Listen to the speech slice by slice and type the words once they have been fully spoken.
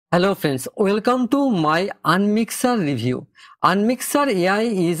Hello friends, welcome to my Unmixr review. Unmixr AI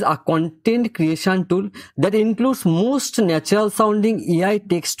is a content creation tool that includes most natural sounding AI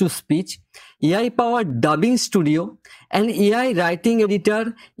text to speech, AI powered dubbing studio, an AI writing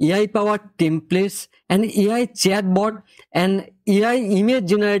editor, AI powered templates, an AI chatbot, an AI image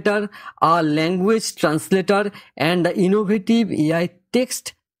generator, a language translator, and the innovative AI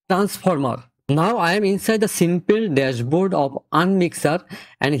text transformer. Now I am inside the simple dashboard of Unmixr,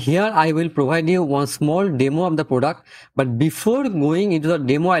 and here I will provide you one small demo of the product. But before going into the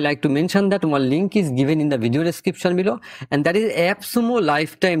demo, I like to mention that one link is given in the video description below, and that is appsumo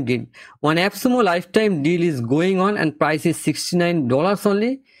lifetime deal. One appsumo lifetime deal is going on and price is $69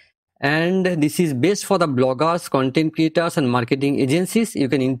 only. And this is best for the bloggers, content creators and marketing agencies. You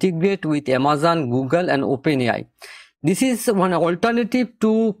can integrate with Amazon, Google and OpenAI. This is one alternative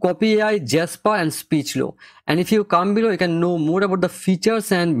to Copy AI, Jasper and Speechlo. And if you come below, you can know more about the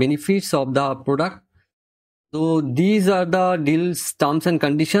features and benefits of the product. So these are the deals, terms and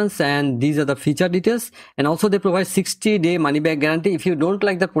conditions, and these are the feature details. And also they provide 60-day money back guarantee. If you don't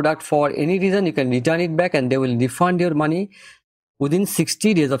like the product for any reason, you can return it back and they will refund your money within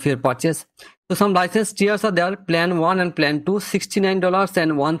 60 days of your purchase. So some license tiers are there, plan 1 and plan 2, $69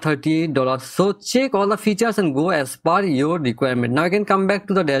 and $138. So check all the features and go as per your requirement. Now you can come back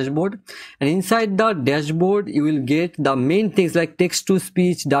to the dashboard, and inside the dashboard you will get the main things like text to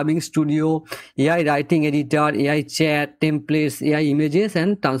speech, dubbing studio, AI writing editor, AI chat, templates, AI images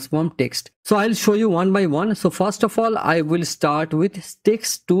and transform text. So I'll show you one by one. So first of all, I will start with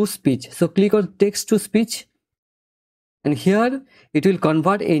text to speech. So click on text to speech. And here it will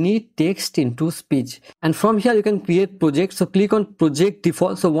convert any text into speech, and from here you can create projects. So click on project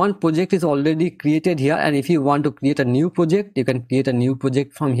default. So one project is already created here, and if you want to create a new project, you can create a new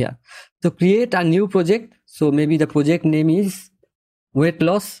project from here. So create a new project. So maybe the project name is weight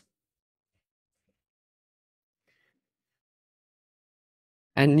loss,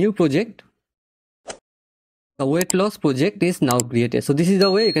 and new project. The weight loss project is now created. So this is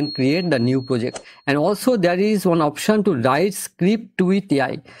the way you can create the new project. And also there is one option to write script with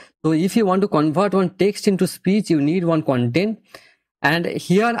AI. So if you want to convert one text into speech, you need one content. And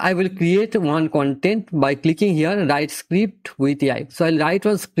here I will create one content by clicking here, write script with AI. So I'll write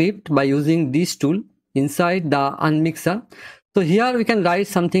one script by using this tool inside the Unmixr. So here we can write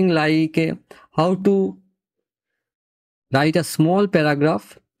something like how to write a small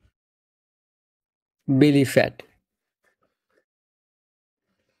paragraph, belly fat.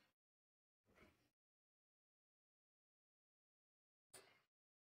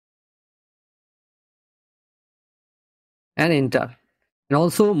 And enter. And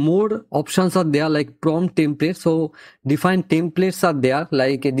also more options are there like prompt templates. So define templates are there,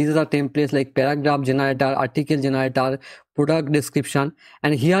 like these are templates like paragraph generator, article generator, product description.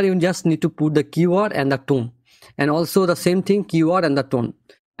 And here you just need to put the keyword and the tone, and also the same thing, keyword and the tone.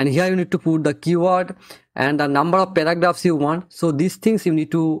 And here you need to put the keyword and the number of paragraphs you want. So these things you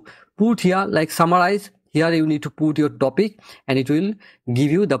need to put here, like summarize. Here you need to put your topic and it will give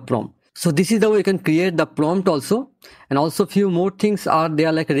you the prompt. So this is the way you can create the prompt also. And also few more things are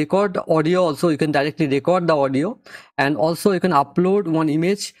there, like record audio. Also you can directly record the audio, and also you can upload one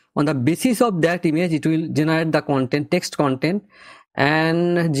image. On the basis of that image, it will generate the content, text content.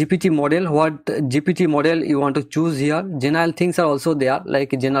 And GPT model, what GPT model you want to choose here. General things are also there,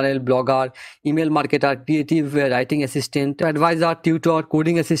 like general, blogger, email marketer, creative writing assistant, advisor, tutor,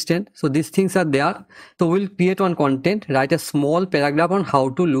 coding assistant. So these things are there. So we'll create one content, write a small paragraph on how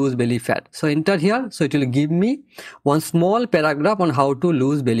to lose belly fat. So enter here. So it will give me one small paragraph on how to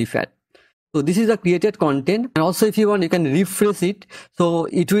lose belly fat. So this is a created content. And also if you want, you can refresh it. So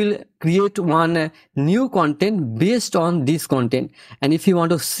it will create one new content based on this content. And if you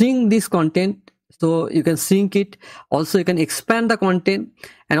want to sync this content, so you can sync it. Also you can expand the content,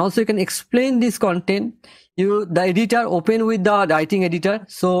 and also you can explain this content. The editor open with the writing editor.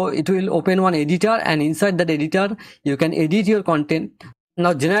 So it will open one editor, and inside that editor, you can edit your content.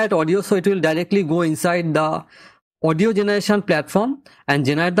 Now generate audio. So it will directly go inside the audio generation platform and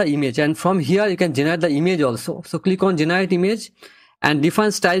generate the image, and from here you can generate the image also. So click on generate image, and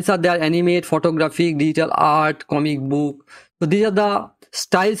different styles are there: animate, photographic, digital art, comic book. So these are the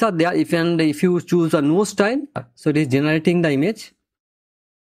styles are there. If you choose a no style, so it is generating the image.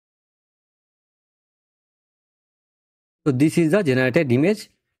 So this is the generated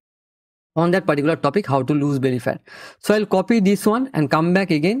image on that particular topic, how to lose belly fat. So I'll copy this one and come back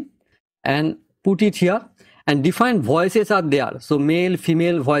again and put it here. And different voices are there. So male,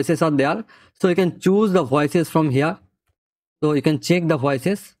 female voices are there. So you can choose the voices from here. So you can check the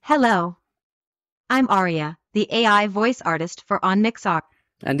voices. Hello. I'm Aria, the AI voice artist for Unmixr.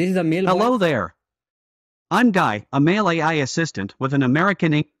 And this is a male Hello voice. there. I'm Guy, a male AI assistant with an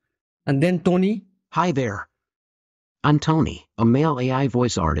American name. And then Tony. Hi there. I'm Tony, a male AI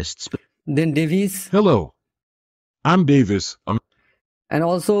voice artist. Then Davies. Hello. I'm Davis. And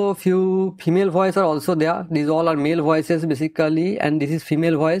also few female voices are also there. These all are male voices basically, and this is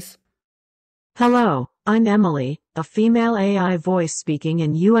female voice. Hello, I'm Emily, a female AI voice speaking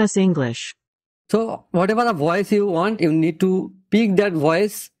in US English. So whatever the voice you want, you need to pick that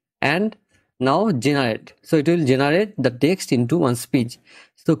voice and now generate. So it will generate the text into one speech.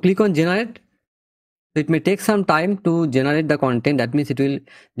 So click on generate. So it may take some time to generate the content. That means it will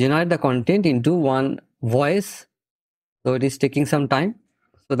generate the content into one voice. So it is taking some time.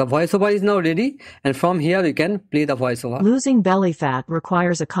 So the voiceover is now ready, and from here we can play the voiceover. Losing belly fat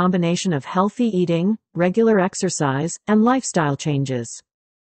requires a combination of healthy eating, regular exercise, and lifestyle changes.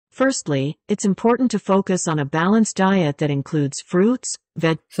 Firstly, it's important to focus on a balanced diet that includes fruits,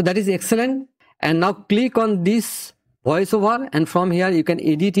 So that is excellent. And now click on this voiceover, and from here you can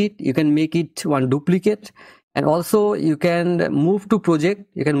edit it, you can make it one duplicate, and also you can move to project,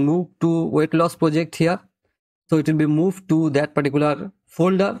 you can move to weight loss project here. So it will be moved to that particular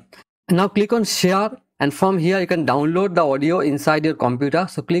folder. And now click on share, and from here you can download the audio inside your computer.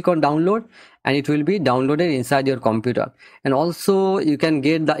 So click on download and it will be downloaded inside your computer. And also you can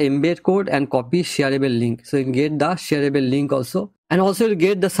get the embed code and copy shareable link. So you can get the shareable link also. And also you'll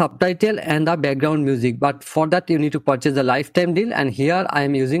get the subtitle and the background music. But for that you need to purchase the lifetime deal, and here I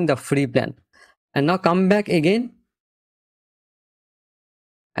am using the free plan. And now come back again.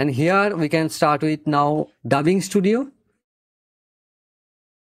 And here we can start with now Dubbing Studio.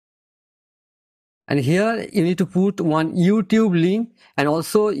 And here you need to put one YouTube link, and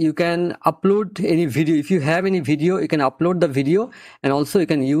also you can upload any video. If you have any video, you can upload the video, and also you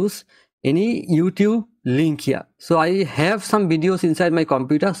can use any YouTube link here. So I have some videos inside my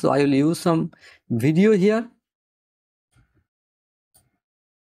computer, so I will use some video here.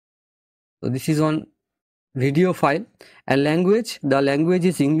 So this is on video file. And language, the language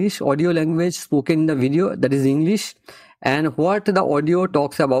is English. Audio language spoken in the video, that is English. And what the audio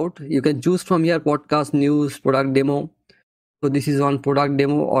talks about, you can choose from here: podcast, news, product demo. So this is on product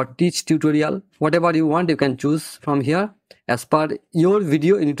demo or teach tutorial. Whatever you want, you can choose from here. As per your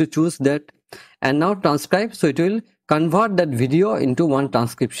video, you need to choose that. And now transcribe. So it will convert that video into one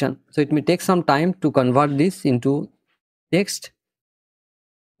transcription. So it may take some time to convert this into text.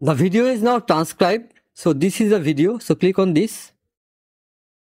 The video is now transcribed. So this is the video. So click on this,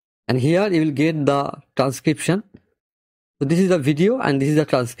 and here you will get the transcription. So this is the video, and this is the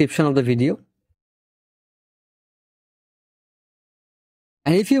transcription of the video.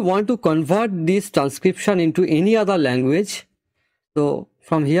 And if you want to convert this transcription into any other language, so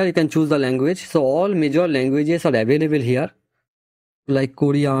from here you can choose the language. So all major languages are available here, like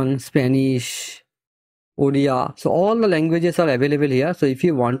Korean, Spanish, Odia. So all the languages are available here. So if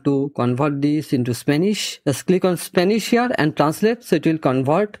you want to convert this into Spanish, just click on Spanish here and translate. So it will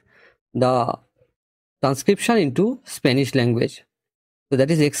convert the transcription into Spanish language. So that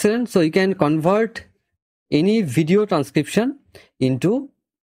is excellent. So you can convert any video transcription into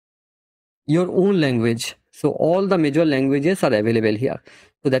your own language. So all the major languages are available here.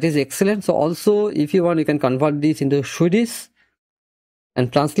 So that is excellent. So also if you want, you can convert this into Swedish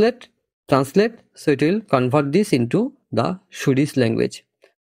and translate. So it will convert this into the Swedish language.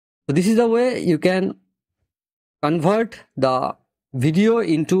 So this is the way you can convert the video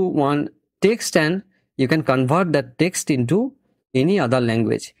into one text, and you can convert that text into any other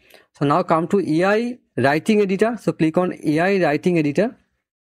language. So now come to AI writing editor. So click on AI writing editor.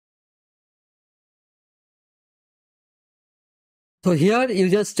 So here you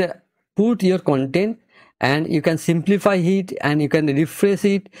just put your content, and you can simplify it, and you can refresh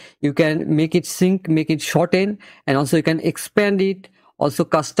it, you can make it sync, make it shorten, and also you can expand it. Also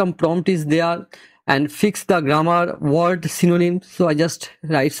custom prompt is there, and fix the grammar, word, synonyms. So I just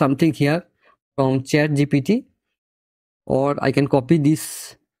write something here from ChatGPT, or I can copy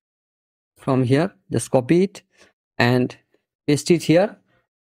this from here, just copy it and paste it here.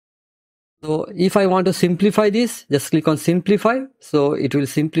 So if I want to simplify this, just click on simplify. So it will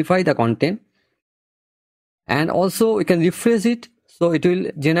simplify the content. And also you can refresh it, so it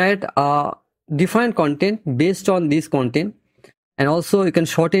will generate a different content based on this content. And also you can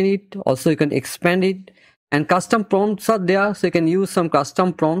shorten it, also you can expand it, and custom prompts are there, so you can use some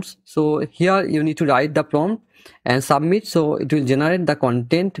custom prompts. So here you need to write the prompt and submit, so it will generate the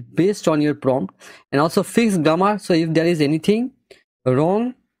content based on your prompt. And also fix grammar, so if there is anything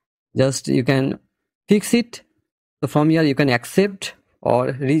wrong, just you can fix it. So from here you can accept or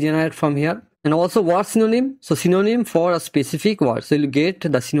regenerate from here. And also word synonym, so synonym for a specific word, so you'll get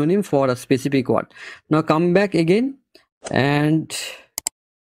the synonym for a specific word. Now come back again and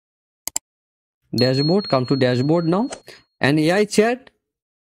dashboard, come to dashboard now, and AI chat,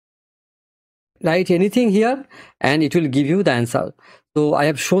 write anything here and it will give you the answer. So I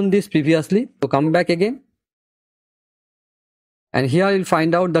have shown this previously, so come back again, and here you'll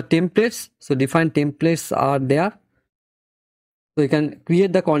find out the templates. So different templates are there. So you can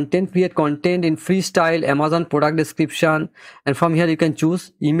create the content, create content in freestyle, Amazon product description, and from here you can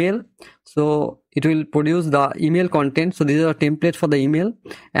choose email. So it will produce the email content. So these are templates for the email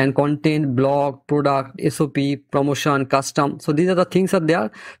and content, blog, product, SOP, promotion, custom. So these are the things are there.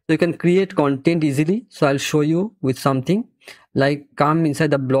 So you can create content easily. So I'll show you with something like come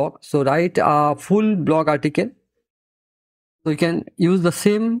inside the blog. So write a full blog article. So you can use the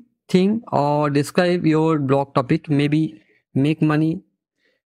same thing or describe your blog topic, maybe make money,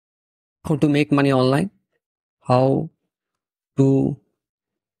 how to make money online, how to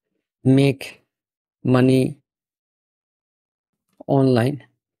make money online,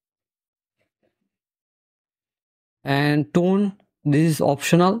 and tone, this is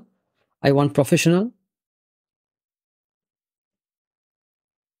optional, I want professional,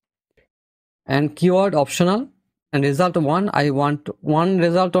 and keyword optional, and result one, I want one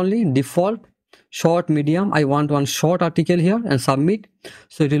result only, default, short, medium, I want one short article here, and submit.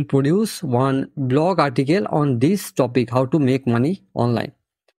 So it will produce one blog article on this topic, how to make money online.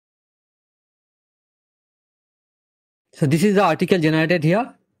 So this is the article generated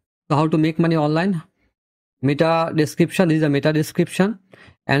here. So how to make money online, meta description, this is a meta description,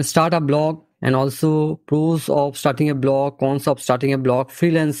 and start a blog, and also pros of starting a blog, cons of starting a blog,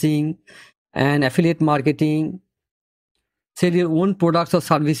 freelancing and affiliate marketing, sell your own products or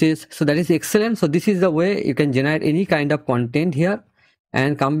services. So that is excellent. So this is the way you can generate any kind of content here,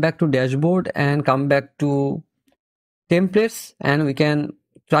 and come back to dashboard and come back to templates, and we can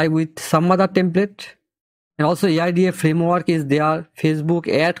try with some other template. And also AIDA framework is there, Facebook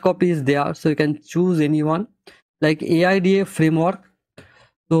ad copy is there, so you can choose anyone like AIDA framework.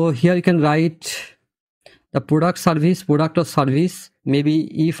 So here you can write the product or service.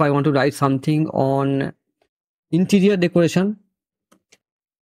 Maybe if I want to write something on interior decoration,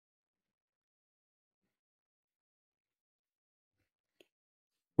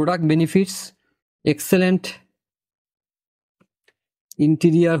 product benefits, excellent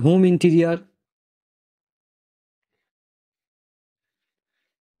interior, home interior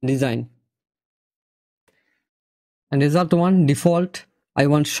design, and result one, default, I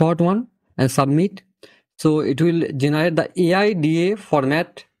want short one, and submit. So it will generate the AIDA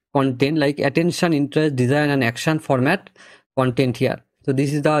format content like attention, interest, desire and action format content here. So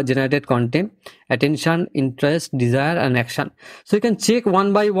this is the generated content, attention, interest, desire and action. So you can check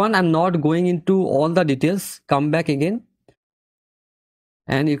one by one. I'm not going into all the details. Come back again,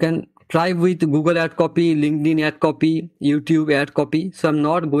 and you can try with Google ad copy, LinkedIn ad copy, YouTube ad copy. So I'm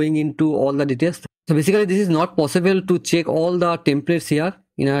not going into all the details. So basically this is not possible to check all the templates here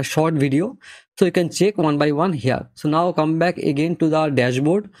in a short video. So you can check one by one here. So now come back again to the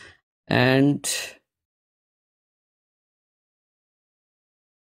dashboard, and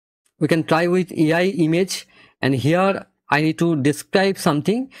we can try with AI image, and here I need to describe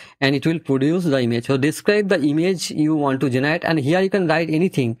something and it will produce the image. So describe the image you want to generate, and here you can write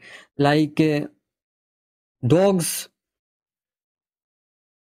anything like dogs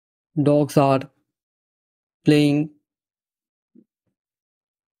are playing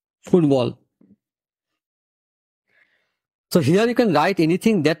football. So here you can write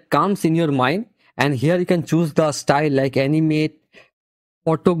anything that comes in your mind, and here you can choose the style like animate,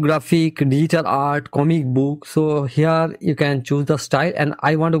 photographic, digital art, comic book. So here you can choose the style, and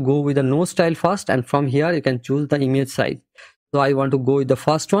I want to go with the no style first, and from here you can choose the image size. So I want to go with the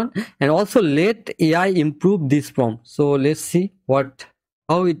first one, and also let AI improve this prompt. So let's see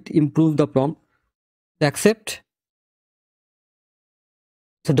how it improves the prompt. Accept.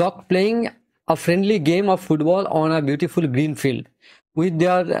 So dog playing a friendly game of football on a beautiful green field with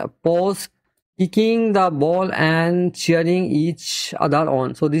their paws kicking the ball and cheering each other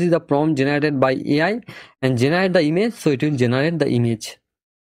on. So this is the prompt generated by AI, and generate the image. So it will generate the image.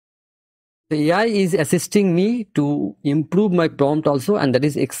 The AI is assisting me to improve my prompt also, and that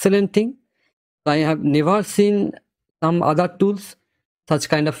is excellent thing. I have never seen some other tools such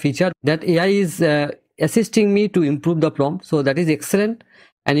kind of feature that AI is assisting me to improve the prompt. So that is excellent,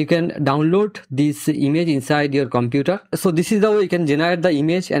 and you can download this image inside your computer. So this is the way you can generate the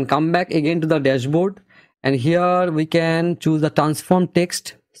image, and come back again to the dashboard, and here we can choose the transform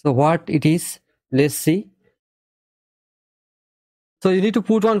text. So what it is, let's see. So you need to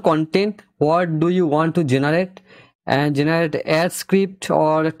put on content. What do you want to generate? And generate ad script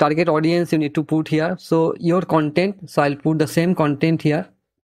or target audience you need to put here. So your content, so I'll put the same content here.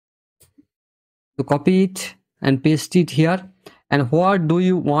 So copy it and paste it here. And what do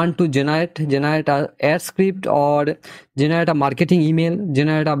you want to generate? Generate a ad script or generate a marketing email,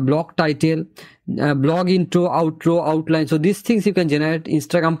 generate a blog title, blog intro, outro, outline. So these things you can generate.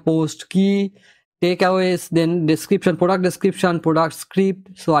 Instagram post, key takeaways, then description, product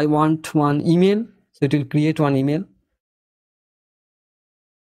script. So I want one email, so it will create one email.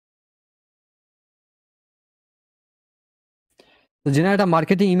 So generate a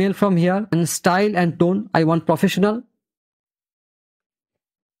marketing email from here. And style and tone, I want professional.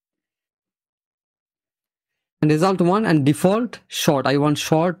 And result 1 and default short, I want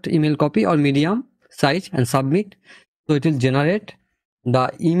short email copy or medium size, and submit. So it will generate the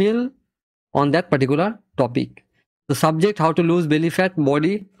email on that particular topic. The subject, how to lose belly fat.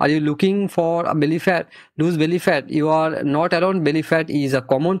 Body, are you looking for a belly fat, lose belly fat? You are not alone. Belly fat is a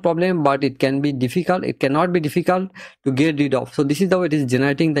common problem, but it can be difficult, it cannot be difficult to get rid of. So this is how it is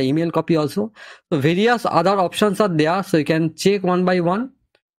generating the email copy also. So various other options are there, so you can check one by one.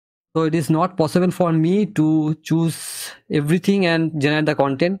 So it is not possible for me to choose everything and generate the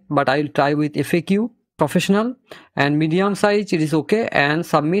content, but I will try with FAQ, professional, and medium size. It is okay, and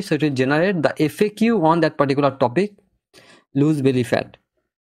submit. So it will generate the FAQ on that particular topic, lose belly fat.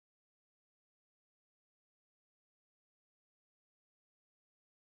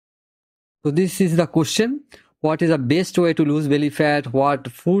 So this is the question. What is the best way to lose belly fat?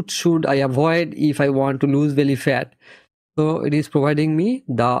 What food should I avoid if I want to lose belly fat? So it is providing me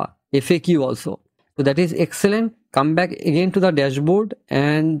the FAQ also. So that is excellent. Come back again to the dashboard,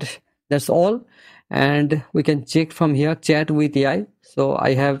 and that's all. And we can check from here, chat with AI. So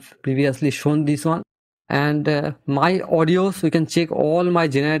I have previously shown this one. And my audios, we can check all my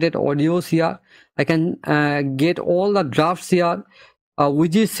generated audios here. I can get all the drafts here.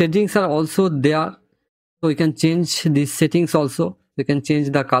 Widget settings are also there. So we can change these settings also. We can change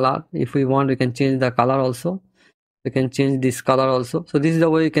the color. If we want, we can change the color also. We can change this color also. So this is the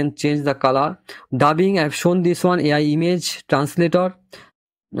way you can change the color. Dubbing, I have shown this one. AI image, translator,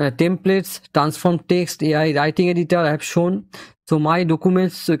 templates, transform text, AI writing editor, I have shown. So my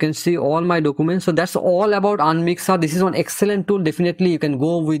documents, so you can see all my documents. So that's all about Unmixr. This is one excellent tool. Definitely you can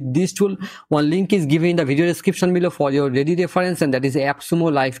go with this tool. One link is given in the video description below for your ready reference, and that is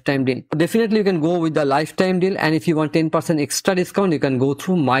appsumo lifetime deal. Definitely you can go with the lifetime deal, and if you want 10% extra discount, you can go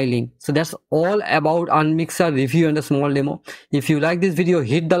through my link. So that's all about Unmixr review and a small demo. If you like this video,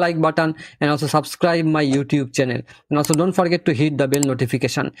 hit the like button and also subscribe my YouTube channel. And also don't forget to hit the bell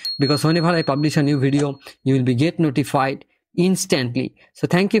notification, because whenever I publish a new video, you will be get notified instantly. So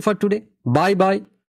thank you for today. Bye bye.